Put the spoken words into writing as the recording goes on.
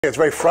It's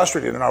very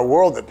frustrating in our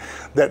world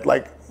that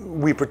like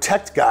we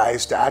protect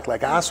guys to act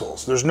like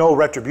assholes. There's no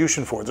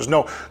retribution for it. There's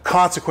no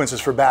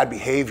consequences for bad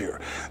behavior.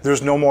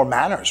 There's no more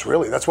manners,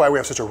 really. That's why we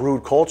have such a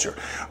rude culture.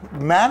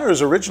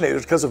 Manners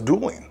originated because of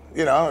dueling.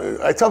 You know,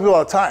 I tell people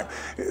all the time,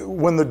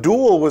 when the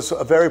duel was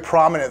a very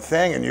prominent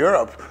thing in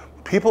Europe,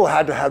 people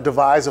had to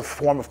devise a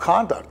form of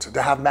conduct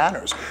to have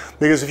manners.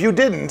 Because if you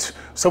didn't,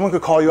 someone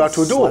could call you out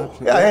to a duel.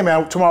 Yeah, hey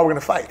man, tomorrow we're gonna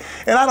fight.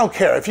 And I don't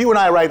care, if you and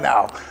I right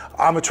now,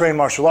 I'm a trained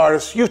martial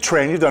artist, you've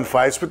trained, you've done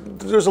fights, but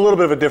there's a little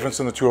bit of a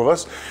difference in the two of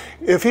us.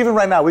 If even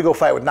right now we go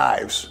fight with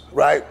knives,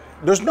 right?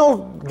 There's no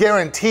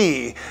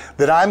guarantee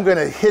that I'm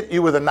gonna hit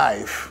you with a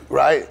knife,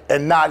 right?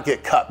 And not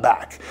get cut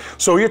back.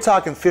 So you're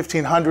talking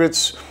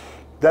 1500s,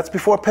 that's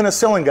before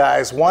penicillin,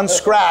 guys. One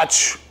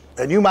scratch,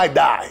 and you might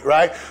die,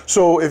 right?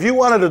 So if you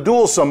wanted to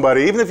duel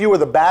somebody, even if you were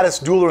the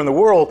baddest dueler in the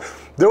world,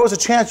 there was a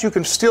chance you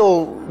can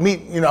still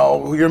meet, you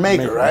know, your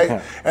maker,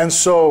 right? And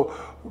so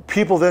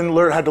people then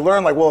had to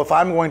learn, like, well, if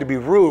I'm going to be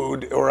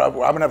rude or I'm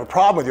going to have a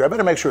problem with you, I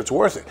better make sure it's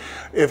worth it.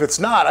 If it's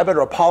not, I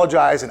better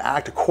apologize and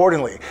act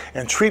accordingly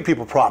and treat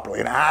people properly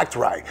and act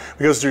right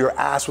because your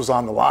ass was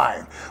on the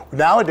line.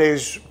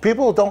 Nowadays,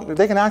 people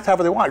they can act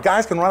however they want.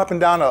 Guys can run up and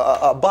down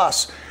a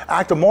bus,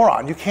 act a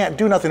moron. You can't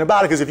do nothing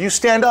about it because if you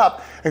stand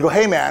up and go,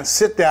 hey man,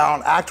 sit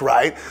down, act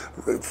right,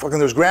 fucking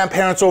there's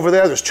grandparents over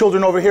there, there's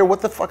children over here,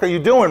 what the fuck are you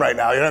doing right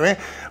now? You know what I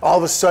mean? All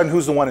of a sudden,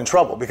 who's the one in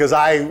trouble? Because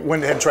I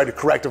went ahead and tried to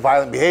correct a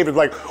violent behavior,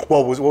 like,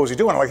 well, what was he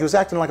doing? Like, he was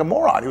acting like a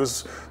moron. He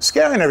was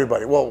scaring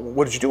everybody. Well,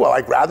 what did you do? Well,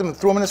 I grabbed him and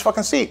threw him in his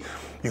fucking seat.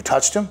 You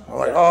touched him? I'm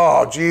like,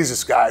 oh,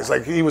 Jesus, guys.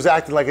 Like, he was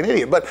acting like an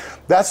idiot. But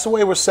that's the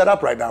way we're set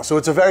up right now. So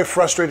it's a very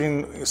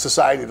frustrating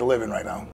society to live in right now.